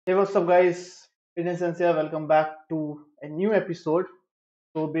Hey, what's up, guys? It is Sensei. Welcome back to a new episode.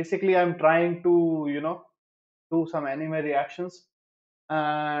 So basically, I'm trying to, do some anime reactions,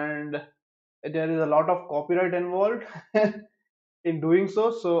 and there is a lot of copyright involved in doing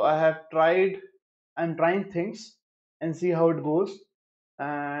so. So I have tried. I'm trying things and see how it goes,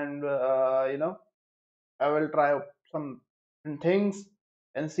 and I will try some things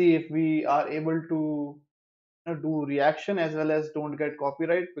and see if we are able to do reaction as well as don't get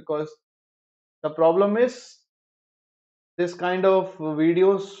copyright because the problem is this kind of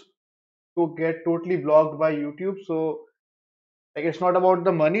videos to get totally blocked by YouTube. So like it's not about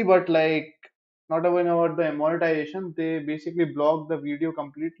the money, but like not even about the monetization. They basically block the video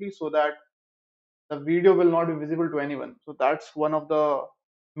completely so that the video will not be visible to anyone. So that's one of the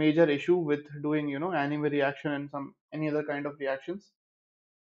major issue with doing anime reaction and some any other kind of reactions.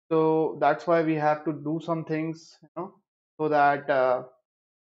 So that's why we have to do some things, so that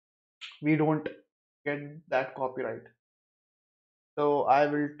we don't get that copyright. So I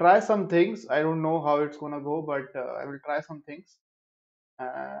will try some things. I don't know how it's gonna go, but I will try some things.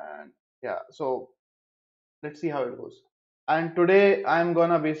 And yeah, so let's see how it goes. And today I'm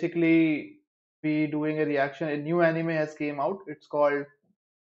gonna basically be doing a reaction. A new anime has came out. It's called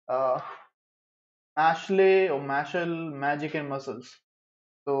uh, Mashle or Mashal Magic and Muscles.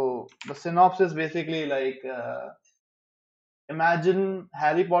 So the synopsis basically like imagine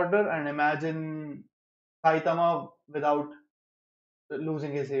Harry Potter and imagine Saitama without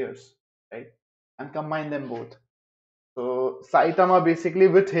losing his ears, right? And combine them both. So Saitama basically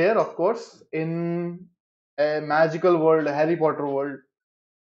with hair, of course, in a magical world, a Harry Potter world.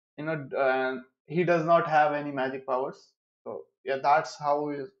 He does not have any magic powers. So yeah, that's how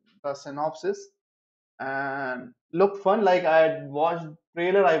is the synopsis. And look fun. Like I had watched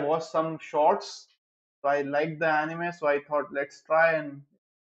trailer, I watched some shorts. So I liked the anime, so I thought let's try and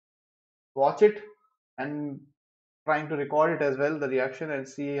watch it and trying to record it as well, the reaction and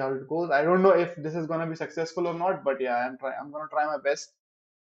see how it goes. I don't know if this is gonna be successful or not, but yeah, I'm gonna try my best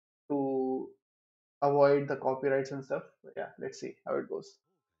to avoid the copyrights and stuff. But yeah, let's see how it goes.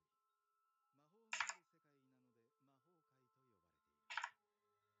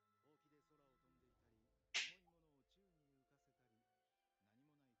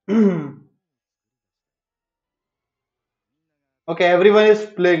 Okay, everyone is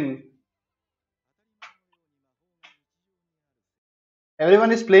playing.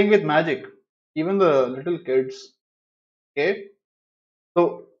 Everyone is playing with magic, even the little kids. Okay,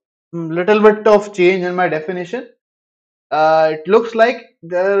 so little bit of change in my definition. It looks like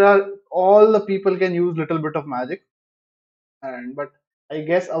there are all the people can use little bit of magic, and but I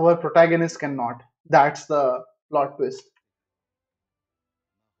guess our protagonist cannot. That's the plot twist.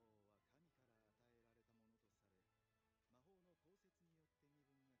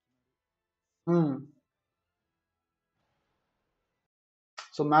 Hmm.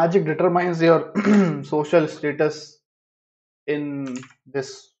 So magic determines your social status in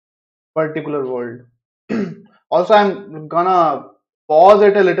this particular world. Also, I'm gonna pause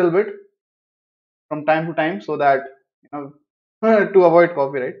it a little bit from time to time so that you to avoid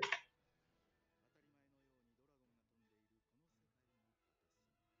copyright.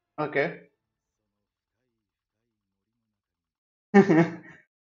 Okay.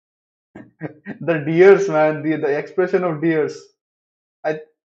 The deers, man, the expression of deers. I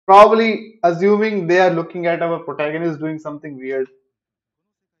probably assuming they are looking at our protagonist doing something weird.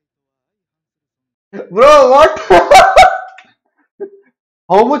 Bro, what?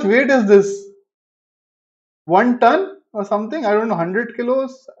 How much weight is this? 1 ton or something? I don't know, 100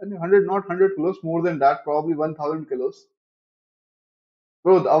 kilos? I think 100, not 100 kilos, more than that, probably 1000 kilos.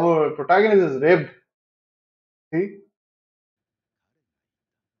 Bro, our protagonist is ripped. See?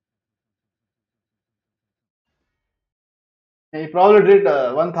 He probably did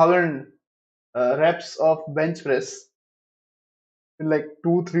 1000 reps of bench press in like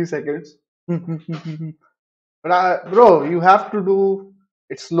 2 3 seconds. But bro, you have to do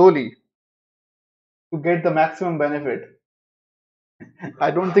it slowly to get the maximum benefit.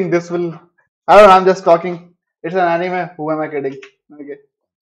 I don't think this will. I don't know. I'm just talking. It's an anime. Who am I kidding? Okay.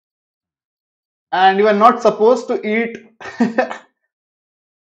 And you are not supposed to eat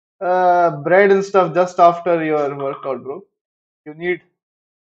bread and stuff just after your workout, bro. You need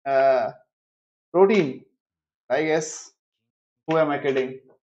uh, protein. I guess. Who am I kidding?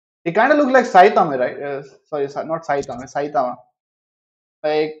 He kind of look like Saitama, right? Sorry, not Saitama. Saitama.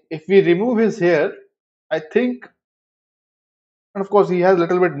 Like if we remove his hair, I think, and of course he has a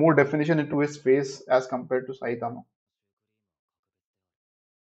little bit more definition into his face as compared to Saitama.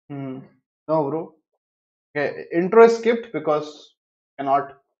 Hmm. No, bro. Okay, intro is skipped because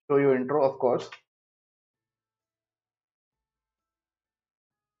cannot. show you intro, of course.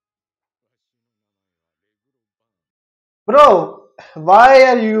 Bro, why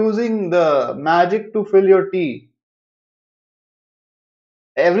are you using the magic to fill your tea?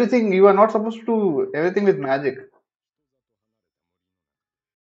 Everything you are not supposed to do everything with magic.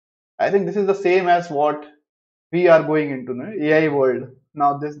 I think this is the same as what we are going into, no? AI world.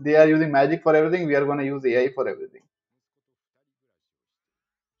 Now this they are using magic for everything. We are going to use AI for everything.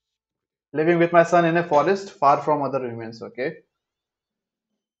 Living with my son in a forest far from other humans. Okay.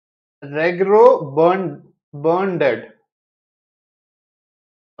 Regro burned dead.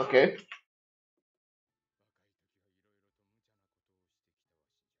 Okay.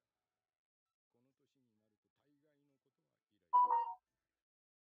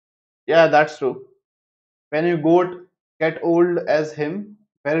 Yeah, that's true. When you get old as him,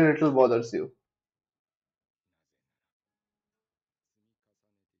 very little bothers you.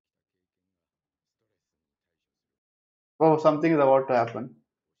 Oh, something is about to happen.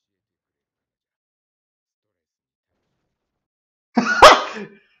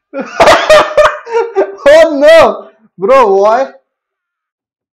 Oh no, bro, why?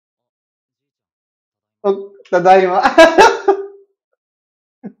 Oh, Tadaima.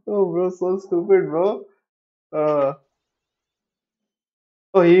 Oh, bro, so stupid, bro. Uh,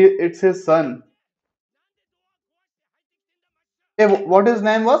 oh, it's his son. Hey, what his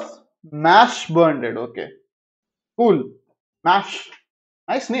name was? Mash burned it. Okay, cool. Mash,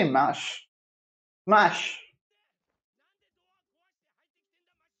 nice name, Mash. Smash.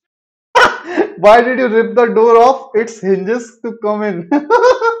 Why did you rip the door off its hinges to come in?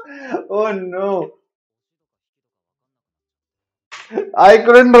 Oh no, I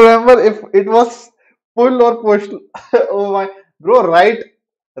couldn't remember if it was pull or push. Oh my, bro, right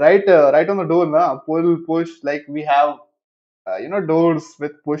on the door, na. Pull, push. Like we have, doors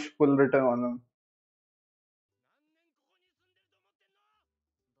with push, pull written on them.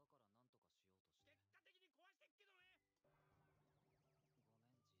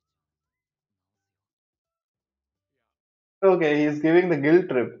 Okay, he's giving the guilt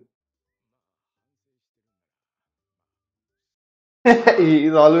trip.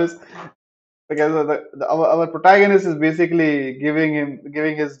 He's always okay. So our protagonist is basically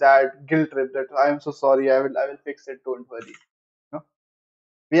giving his dad guilt trip that I am so sorry. I will fix it. Don't worry. No?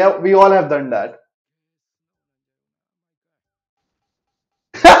 We all have done that.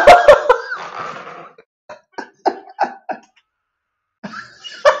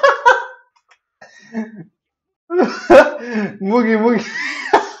 Mugi Mugi.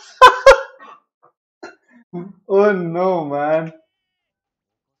 Oh no, man.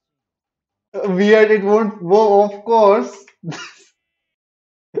 Weird. It won't. Whoa, of course.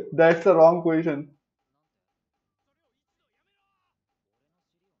 That's the wrong question.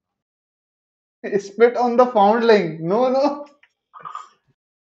 Spit on the foundling. No, no.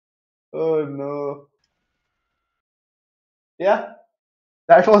 Oh no. Yeah,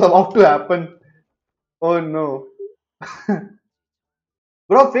 that was about to happen. Oh no.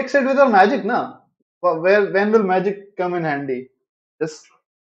 Bro, fix it with your magic, na? When will magic come in handy? Just,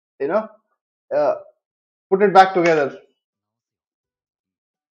 you know, uh, put it back together.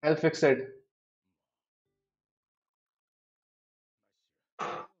 I'll fix it.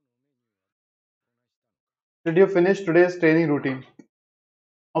 Did you finish today's training routine?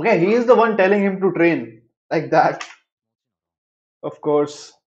 Okay, he is the one telling him to train like that. Of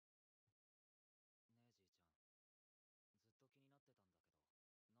course.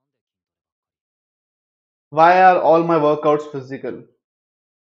 Why are all my workouts physical?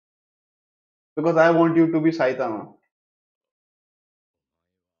 Because I want you to be Saitama.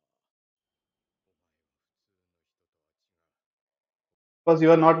 Because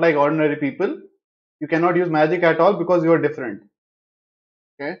you are not like ordinary people. You cannot use magic at all because you are different.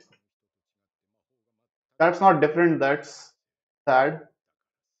 Okay? That's not different, that's sad.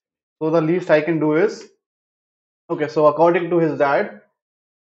 So the least I can do is okay, so according to his dad,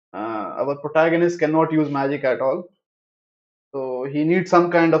 our protagonist cannot use magic at all. So he needs some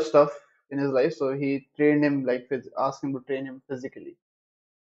kind of stuff in his life. So he trained him like asked him to train him physically.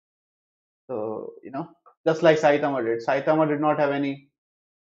 So just like Saitama did. Saitama did not have any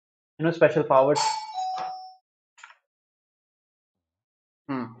special powers.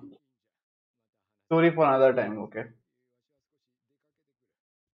 Hmm. Story for another time. Okay.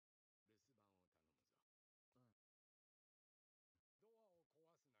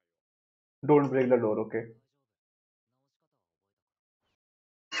 Don't break the door. Okay.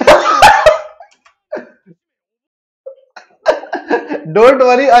 Don't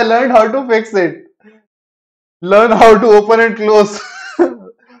worry. I learned how to fix it. Learn how to open and close.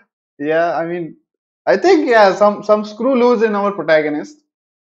 Yeah, I mean, I think yeah, some screw loose in our protagonist.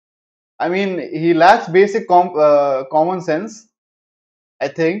 I mean, he lacks basic common sense. I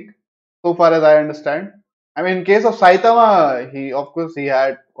think, so far as I understand. I mean, in case of Saitama, he of course he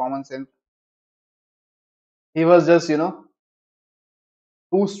had common sense. He was just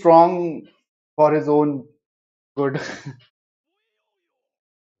too strong for his own good.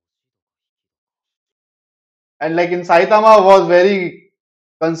 And like in Saitama was very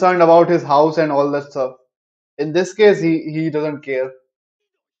concerned about his house and all that stuff. In this case, he doesn't care.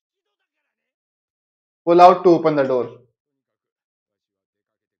 Pull out to open the door.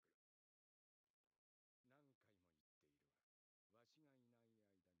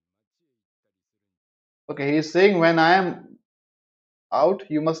 Okay, he's saying when I am out,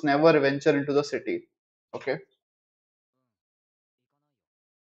 you must never venture into the city. Okay.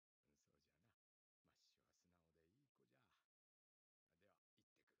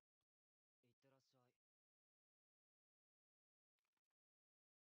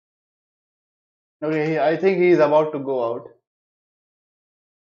 Okay, I think he is about to go out.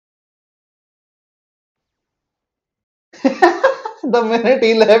 The minute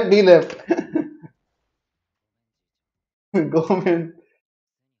he left. Go man.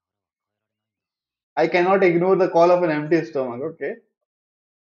 I cannot ignore the call of an empty stomach. Okay.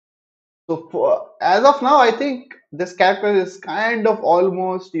 So as of now, I think this character is kind of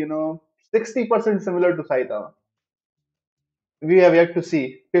almost 60% similar to Saitama. We have yet to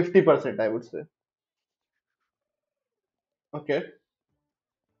see 50%, I would say. Okay.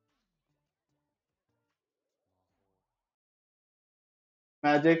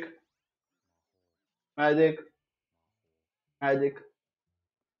 Magic, magic, magic.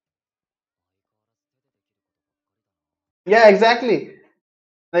 Yeah, exactly.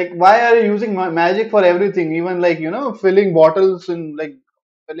 Like, why are you using magic for everything? Even like, filling bottles and like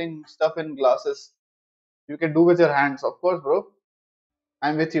filling stuff in glasses. You can do with your hands, of course, bro.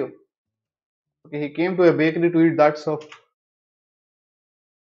 I'm with you. Okay, he came to a bakery to eat that stuff.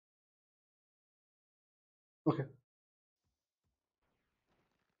 Okay.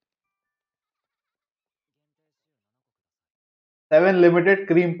 7 limited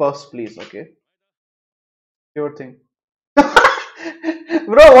cream puffs, please. Okay. Sure thing.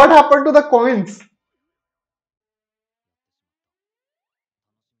 Bro, what happened to the coins?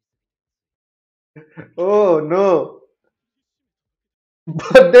 Oh no.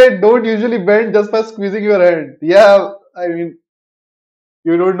 But they don't usually bend just by squeezing your hand. Yeah, I mean,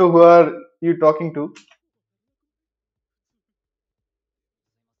 you don't know who are you talking to.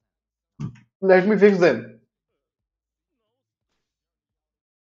 Let me fix them.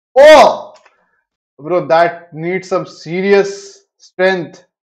 Oh, bro, that needs some serious strength.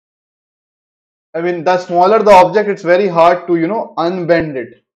 I mean, the smaller the object, it's very hard to, unbend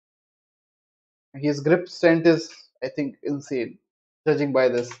it. His grip strength is, I think, insane, judging by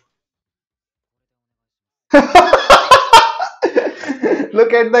this.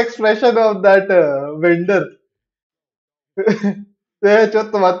 Look at the expression of that vendor.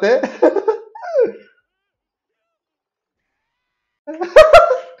 ಚೊತ್ತು ಮತ್ತೆ.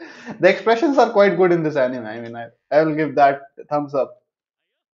 The expressions are quite good in this anime. I mean, I will give that thumbs up.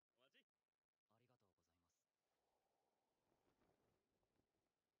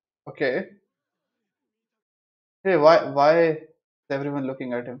 Okay. Hey, why is everyone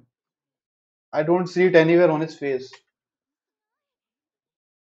looking at him? I don't see it anywhere on his face.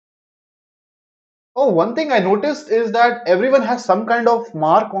 Oh, one thing I noticed is that everyone has some kind of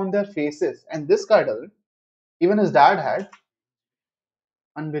mark on their faces, and this guy doesn't. Even his dad had.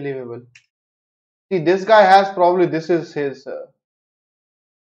 Unbelievable. See, this guy has probably this is his the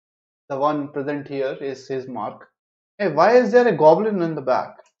one present here is his mark. Hey, why is there a goblin in the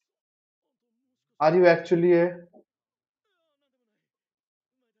back? Are you actually a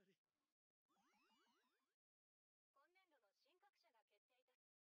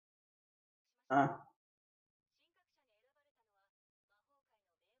uh,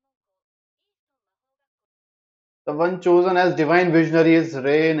 the one chosen as divine visionary is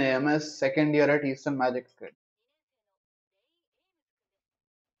Rain AMS second year at Eastern Magic School.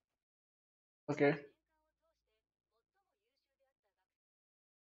 Okay.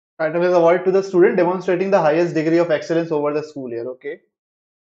 Title is award to the student demonstrating the highest degree of excellence over the school year. Okay.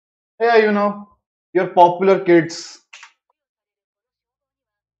 Yeah, your popular kids.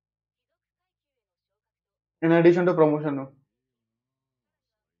 In addition to promotion,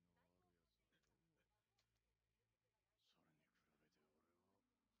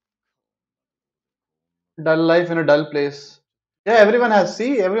 dull life in a dull place. Yeah, everyone has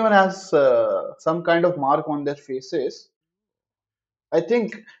some kind of mark on their faces. I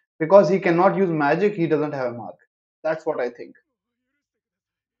think Because he cannot use magic, he doesn't have a mark. That's what I think.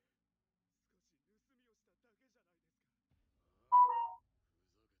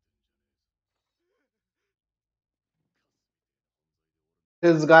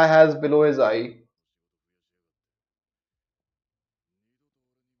 This guy has below his eye.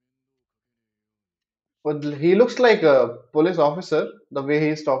 But he looks like a police officer, the way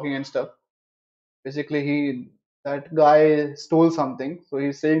he's talking and stuff. Basically, that guy stole something, so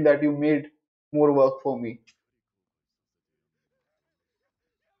he's saying that you made more work for me.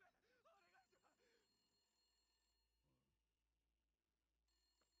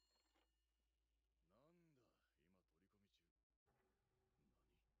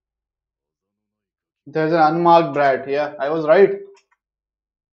 There's an unmarked brat. Yeah, I was right.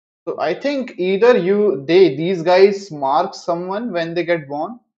 So I think either these guys mark someone when they get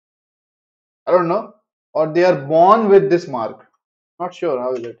born. I don't know, or they are born with this mark. Not sure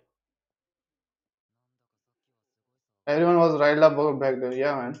how is it. Everyone was riled up back then.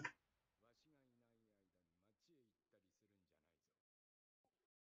 Yeah, man.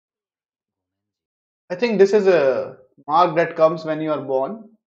 I think this is a mark that comes when you are born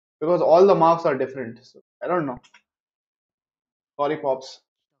because all the marks are different. So I don't know. Sorry, pops.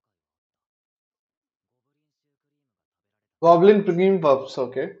 Goblin cream puffs.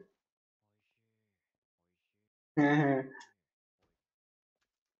 Okay.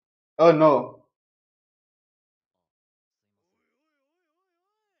 Oh no.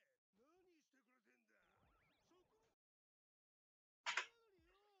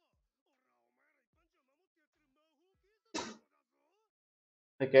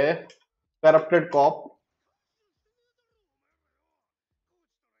 Okay. Corrupted cop.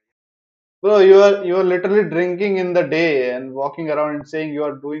 Bro, you are literally drinking in the day and walking around and saying you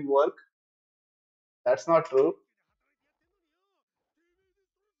are doing work. That's not true.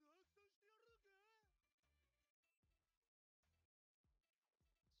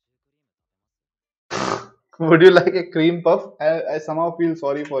 Would you like a cream puff? I somehow feel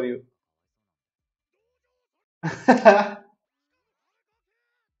sorry for you.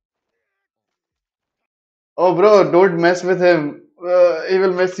 Oh, bro, don't mess with him. He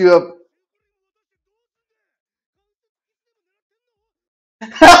will mess you up.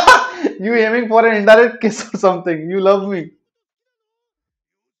 You aiming for an indirect kiss or something. You love me.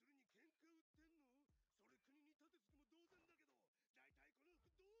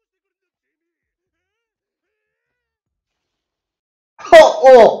 Oh,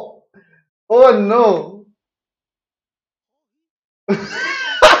 oh, oh no.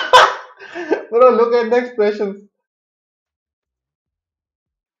 Bro, look at the expressions.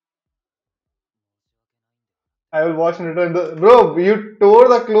 I will wash and return the. Bro, you tore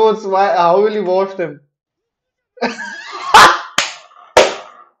the clothes. Why? How will you wash them?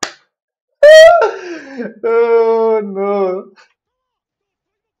 Oh no.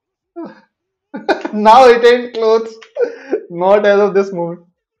 Now it ain't clothes. Not as of this moment.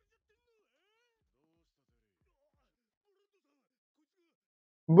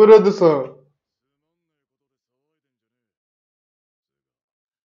 Burudusa.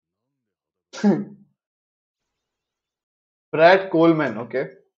 Brad Coleman, okay.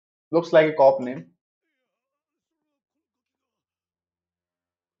 Looks like a cop name.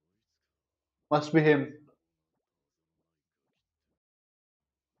 Must be him.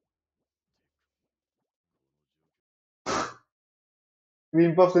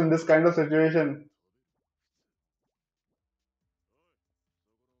 Cream puffs in this kind of situation.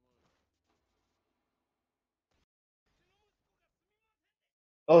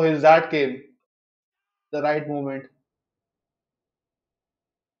 Oh, his dad came. The right moment.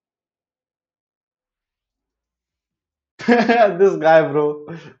 This guy, bro.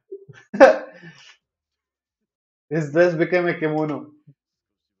 His dress became a kimono.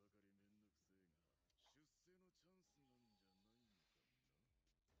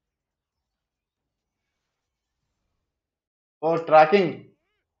 Oh, tracking.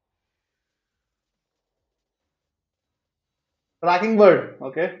 Tracking bird,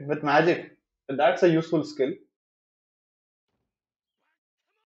 okay, with magic. That's a useful skill.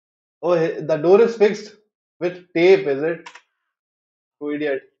 Oh, the door is fixed with tape, is it? You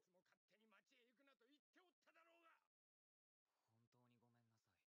idiot.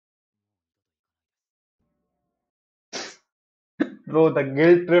 Bro, the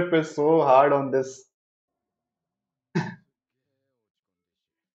guilt trip is so hard on this.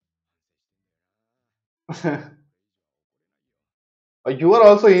 You are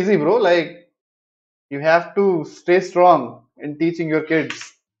also easy, bro. Like, you have to stay strong in teaching your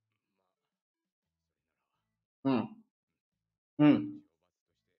kids. Hmm. Hmm.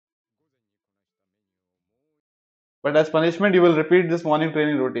 But as punishment, you will repeat this morning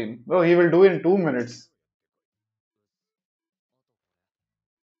training routine. Bro, he will do in 2 minutes.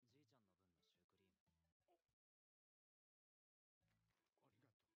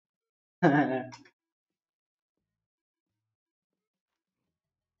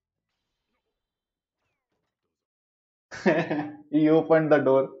 He opened the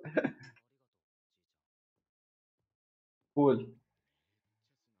door. Cool.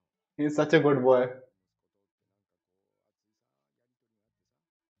 He's such a good boy.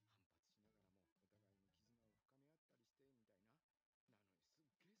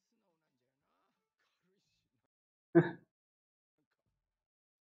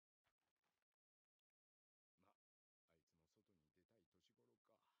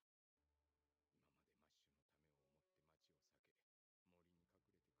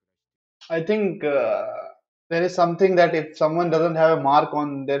 I think there is something that if someone doesn't have a mark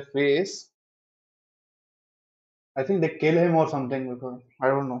on their face, I think they kill him or something because I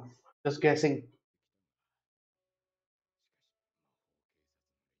don't know. Just guessing.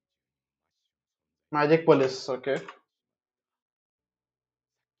 Magic police, okay.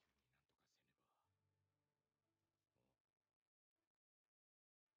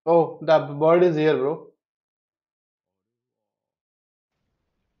 Oh, the bird is here, bro.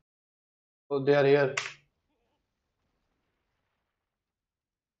 Oh, they are here.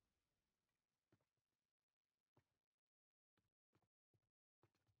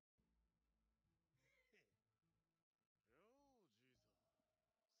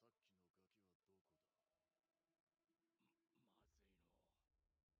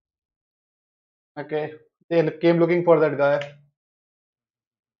 Okay. They came looking for that guy.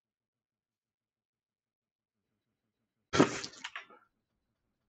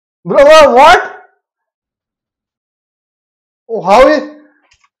 Bro, what? Oh, how is.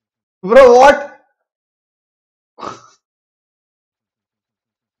 Bro, what?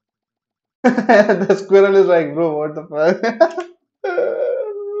 The squirrel is like, bro, what the fuck?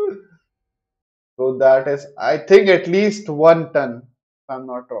 So that is, I think, at least 1 ton, if I'm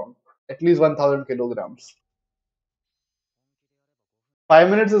not wrong. At least 1,000 kilograms. 5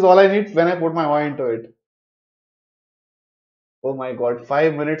 minutes is all I need when I put my mind to it. Oh my god,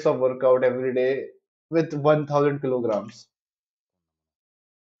 5 minutes of workout every day with 1,000 kilograms.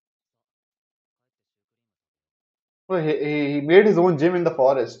 So he made his own gym in the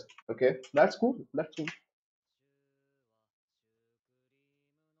forest. Okay, that's cool. That's cool.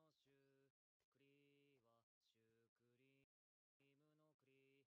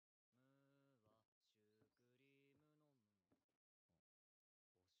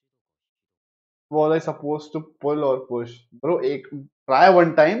 Was I supposed to pull or push? Bro, try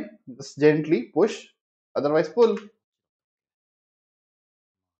one time, just gently push, otherwise pull.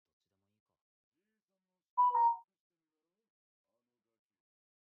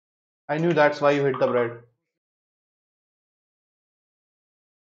 I knew that's why you hit the bread.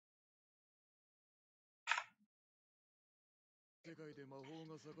 世界で魔法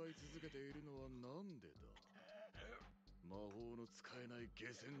が栄え続けているのはなんでだ。魔法の使えない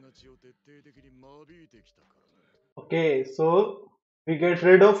下船な血を徹底的に間引いてきたからだ。Okay, so we get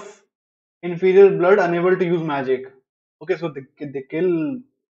rid of inferior blood, unable to use magic. Okay, so they kill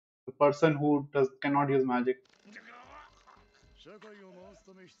the person who cannot use magic. Necessary sacrifice for the world. 社会を回す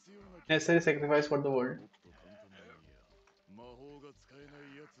ため必要な機会だ。もっと簡単だ。いや、魔法が使えな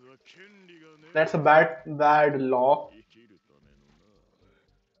い奴は権利がねえ。生きるためのな。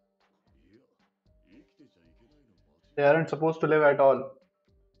いや、生きてちゃいけないのもある。That's a bad law. They aren't supposed to live at all. ガ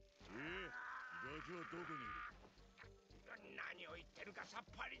キはどこにいる。何を言ってるかさっ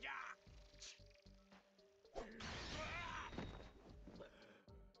ぱりじゃ。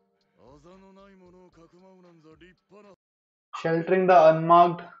あざのないものをかくまうなんざ立派な。Sheltering the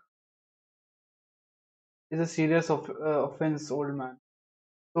unmarked is a serious offense, old man.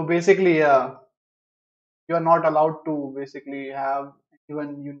 So basically, yeah, you are not allowed to basically have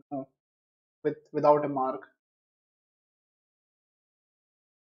even without a mark.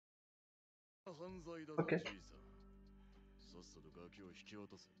 Okay, 犯罪だぞ、じいさん。さっさとガキを引き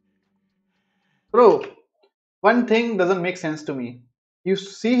渡せ。bro. One thing doesn't make sense to me. You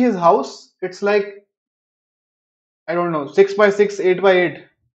see his house? It's like I don't know, 6 by 6, 8 by 8.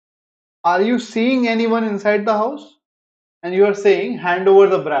 Are you seeing anyone inside the house? And you are saying hand over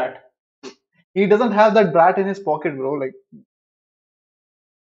the brat. He doesn't have that brat in his pocket, bro. Like,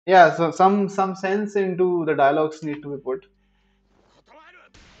 yeah. So some sense into the dialogues need to be put. 断る。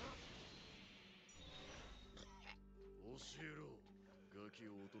教えろ。ガキ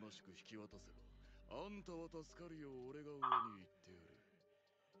をおとなしく引き渡せば。あんたは助かるよ、俺が上に行ってやる。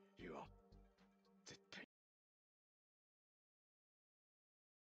いや、絶対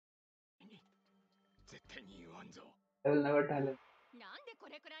I will never tell him. なんでこ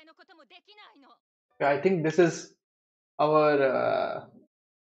れくらいのこともできないの。 Yeah, I think this is our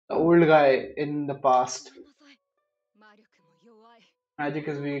the old guy in the ご past. めんなさい。魔力も弱い。 Magic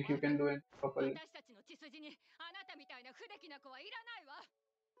is weak. You can do it properly. 私たちの血筋にあなたみたいな不出来な子はいらないわ。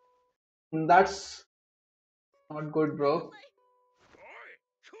 That's not good, ごめんな bro. さい。おい、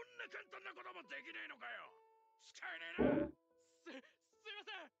こんな簡単なこともできねえのかよ。使えねえな。すいま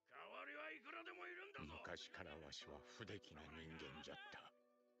せん。代わりはいくらでもいるんだぞ。昔からわしは不出来な人間じゃった。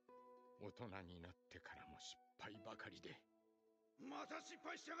大人になってからも失敗ばかりで。また失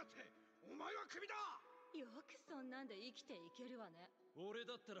敗しやがって。お前はクビだ。よくそんなんで生きていけるわね。俺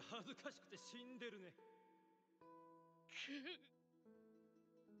だったら恥ずかしくて死んでるね。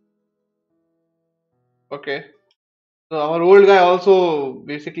Okay. So our old guy also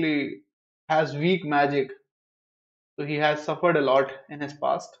basically has weak magic. So he has suffered a lot in his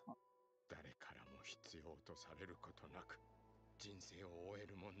past. 誰からも必要とされることなく人生を終え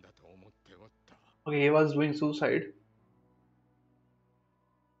るもんだと思っておった。 Okay, he was doing suicide.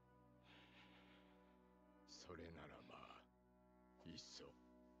 それならまあいっそ。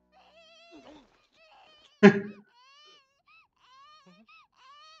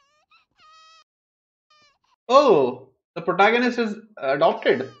 Oh, the protagonist is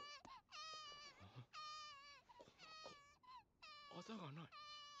adopted. あざがな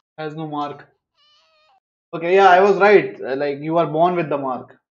い。 Has no mark. Okay, yeah, I was right. Like you are born with the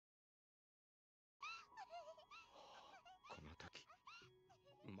mark. この時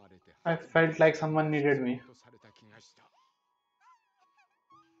生まれて I felt like someone needed me. とされた気がした。あ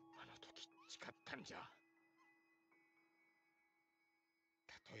の時誓ったんじゃ。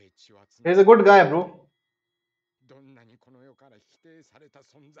たとえ血はつな He's a good guy, bro. どんなにこの世から否定された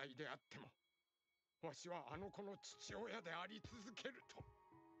存在であっても、わしはあの子の父親であり続けると。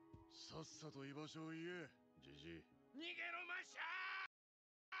さっさと居場所を言え、じじい。逃げろマシャ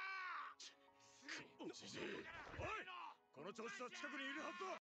ー。じじい。おい、この調子は近くにいるはず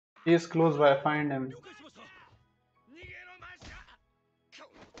だ。 He is close by. Find him. 了解しました。逃げろマシャ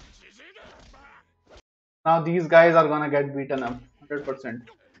ー。じじいだ。 Now these guys are gonna get beaten up. 100%.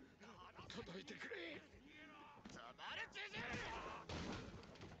 届いてくれ。止まれじじい。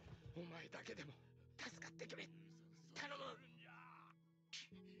お前だけでも助かってくれ。頼む。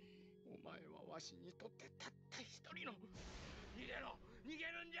お前はわしにとってたった一人の。逃げろ。逃げ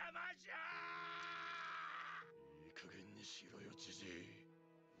るんじゃマシャー。いい加減にしろよ、じじい。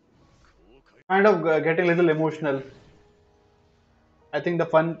後悔。 Kind of getting a little emotional. I think the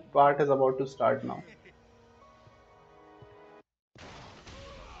fun part is about to start now.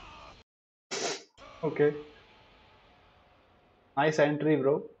 Okay. Nice entry,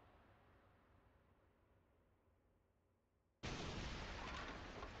 bro.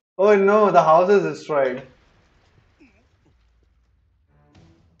 Oh no, the house is destroyed.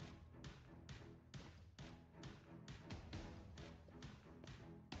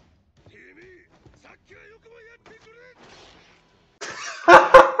 てめえ、さっきはよくもやってくれ。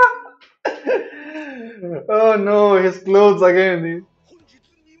 Oh no, his clothes again. 本日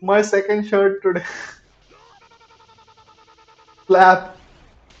に My second shirt today. Slap.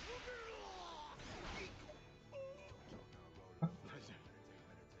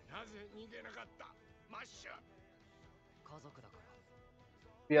 なぜ逃げなかったマッシュ。家族だから。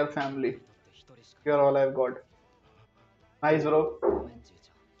 We are family. だって一人しか。 You are all I've got. Nice, bro. ごめんじいち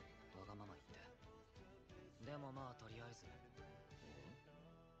ゃん。わがまま言って。でもまあとりあえず。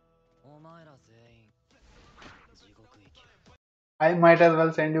お前ら全員地獄行き。 I might as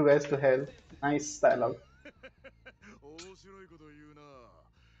well send you guys to hell. Nice dialogue. 面白いこと言うな。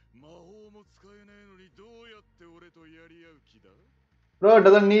魔法も使えねえのにどうやって俺とやり合う気だ。 Bro,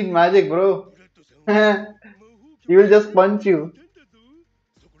 doesn't need magic, bro. ブラッドさんは魔法 He will just punch you.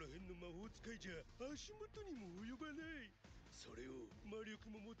 そこら辺の魔法使いじゃ足元にも及ばない。それを魔力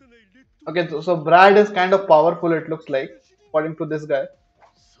も持たないレッド。 Okay, so Brad is kind of powerful, it looks like, according to this guy.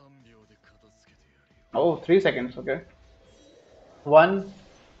 3秒で片付けてやるよ。 Oh, 3 seconds, okay. 1,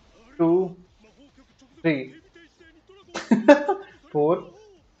 2, 3, 4,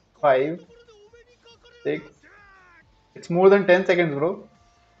 5, 6. It's more than 10 seconds, bro.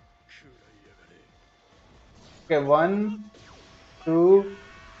 Okay, 1, 2,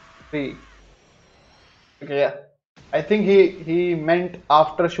 3. Okay, yeah. I think he meant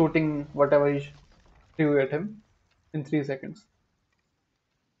after shooting whatever he threw at him in 3 seconds.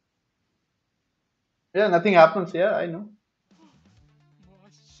 Yeah, nothing happens. Yeah, I know. マ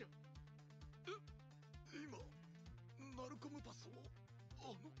ッシュ。今、マルコムパスを、あ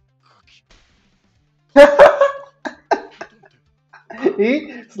のガキ。He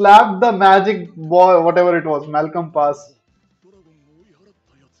slapped the magic ball, whatever it was, Malcolm Pass. ドラゴンを追い払っ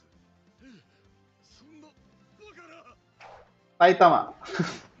たやつ。そんなバカな。 Saitama. なか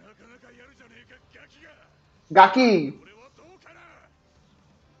なかやるじゃねえか、ガキが。 Gaki. これはどうかな。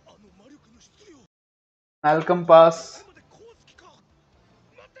あの魔力の質量。 Malcolm Pass. まで公式か。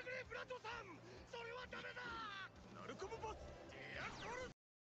待ってくれ、ブラッドさん。それはダメだ。ナルコムバスデアコル。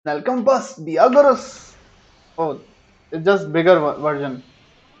 Malcolm Pass. Diagoras. Oh, it's just bigger version.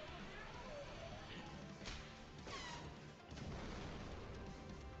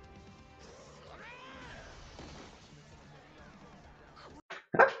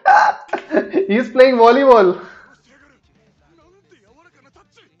 He's playing volleyball. してやがる。なんて柔らかなタッ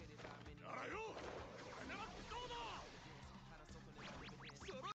チ。ならよ、これならどうだ。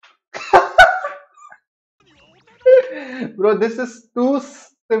さらにはお手の。 Bro, this is too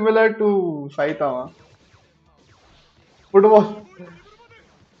similar to Saitama. Football. おい、ドリブルまで。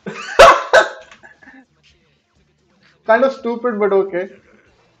 Kind of stupid, but okay.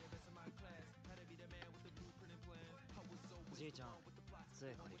 じいちゃん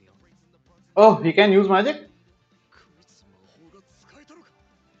杖借りるよ。 Oh, he can use magic? こいつ魔法が使えたのか。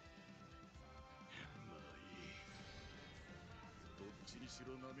まあいい。どっちにし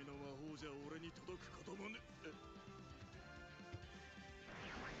ろ波の魔法じゃ俺に届くこともね。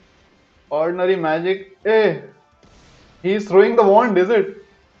 Ordinary magic. Hey, he's throwing the wand, is it?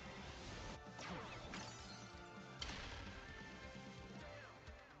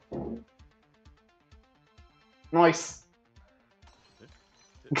 Nice.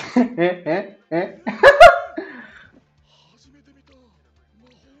 初めて見た。魔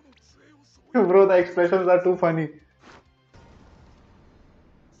法の杖をそう。 Bro, the expressions are too funny.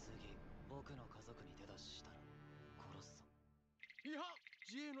 次僕の家族に手出ししたら殺すぞ。いや、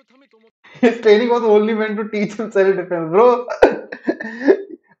自衛のためと思って。 His training was only meant to teach him self-defense. Bro,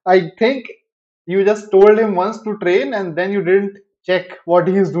 I think you just told him once to train and then you didn't check what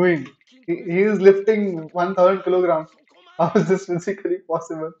he is doing. He is lifting 1,000 kilograms. そこま How で。 is this physically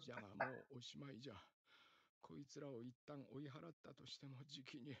possible? じゃがもうおしまいじゃ。こいつらを一旦追い払ったとしても時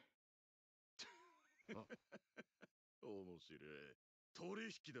期に。面白い。取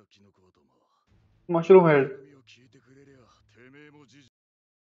引だ、キノコ頭。 Mushroom head. 耳を聞いてくれりゃ、てめえもじじ。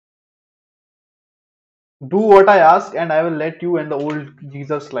 Do what I ask and I will let you and the old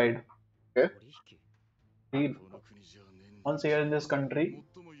Jesus slide. Okay? 取引 Deal. この国じゃ年に Once a year in this country,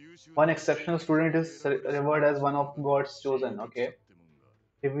 最も優秀な one exceptional student is revered as one of God's chosen. Okay?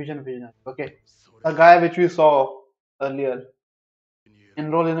 Division vision. Okay. A guy which we saw earlier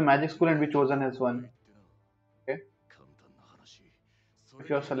enroll in a magic school and be chosen as one. Okay? If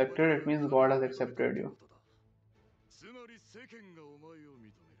you are selected, it means God has accepted you. つまり世間がお前を認め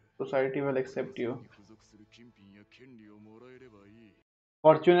る。 Society will accept you. 付属する金品や権利をもらえればいい。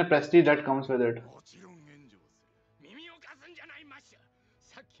 Fortune and prestige that comes with it. もちろん援助をする。耳を貸すんじゃないマッシュ。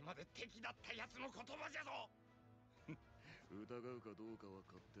さっきまで敵だったやつの言葉じゃぞ。疑うかどうかは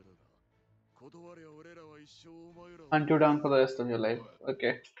勝手だが、断りゃ俺らは一生お前らを。 Hunt you down for the rest of your life.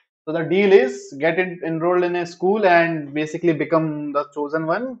 Okay. So the deal is get enrolled in a school and basically become the chosen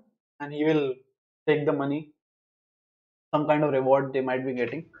one, and he will take the money, some kind of reward they might be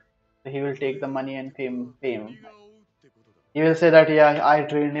getting. So he will take the money and fame. 鬼が追うってことだ。 He will say that yeah, I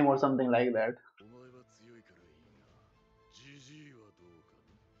trained him or something like that. お前は強いからいいが、ジジイはどうか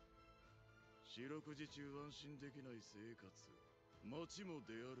な。四六時中安心できない生活、街も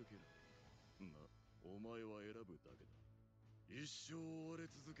出歩けない。ま、お前は選ぶだけだ。一生追われ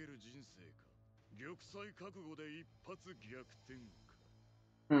続ける人生か、玉砕覚悟で一発逆転か。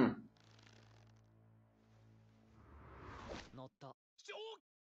 乗った。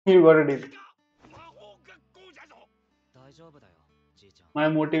 You got a deal. 魔法学校じゃぞ。 大丈夫だよじいちゃん。 My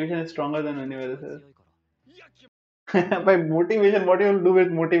motivation is stronger than anyone 強 else's. いから。 いや、き By motivation, what you will do with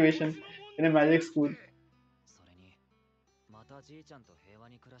motivation in a magic school? それにまたじいちゃんと平和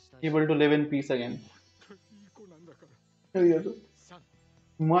に暮らしたいし。 Able to live in peace again. いい子なんだから。 Here you go. さん、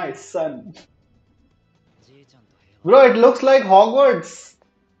 My son. じいちゃんと平 Bro, 和。 it looks like Hogwarts.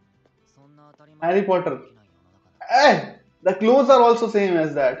 そんな当たり前 Harry Potter. できない世の中だ。 Eh, the clothes are also same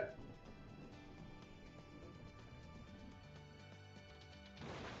as that.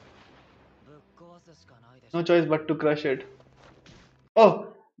 ぶっ壊すしかないでし No ょ。 choice but to crush it. Oh,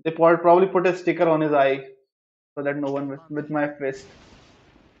 they probably put a sticker on his eye so that no one with my fist.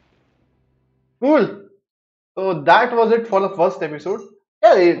 Cool. So that was it for the first episode.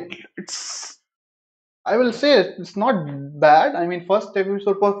 Yeah, it's. I will say it's not bad. I mean, first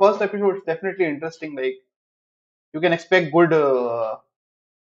episode for first episode, it's definitely interesting. Like you can expect good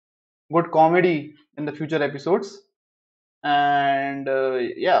comedy in the future episodes. And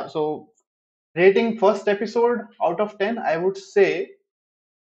yeah, so rating first episode out of 10, I would say,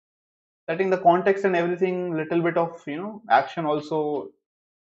 setting the context and everything, little bit of action also,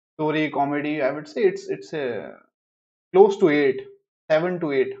 story, comedy, I would say it's a close to 8, 7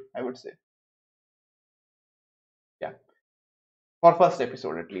 to 8, I would say. Yeah, for first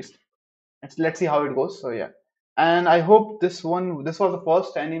episode at least. Let's see how it goes. So yeah, and I hope this was the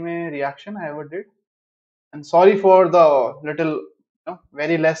first anime reaction I ever did. And sorry for the little,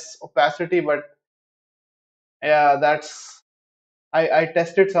 very less opacity, but yeah, that's I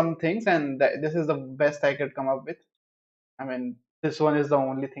tested some things, and this is the best I could come up with. I mean, this one is the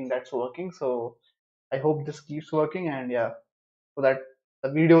only thing that's working. So I hope this keeps working, and yeah, so that the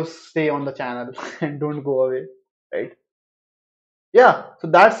videos stay on the channel and don't go away, right? Yeah, so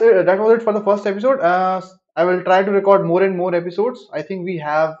that's it. That was it for the first episode. I will try to record more and more episodes. I think we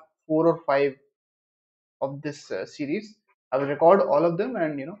have 4 or 5 of this series. I will record all of them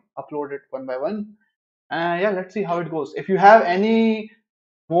and upload it one by one. Yeah, let's see how it goes. If you have any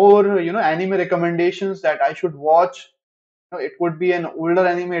more anime recommendations that I should watch, it could be an older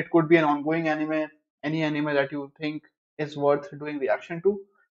anime, it could be an ongoing anime, any anime that you think is worth doing reaction to.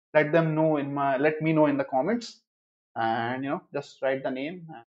 Let me know in the comments, and just write the name.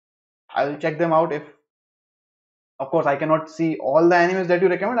 I'll check them out. If of course I cannot see all the animes that you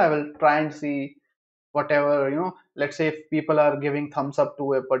recommend, I will try and see whatever. Let's say if people are giving thumbs up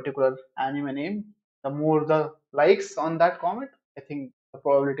to a particular anime name, the more the likes on that comment, I think the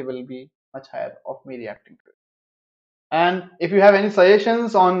probability will be much higher of me reacting to it. And if you have any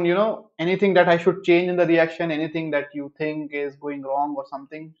suggestions on anything that I should change in the reaction, anything that you think is going wrong or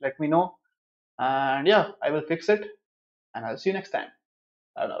something, let me know. And yeah, I will fix it, and I'll see you next time.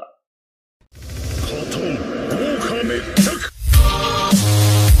 Sayonara. カトン豪華滅着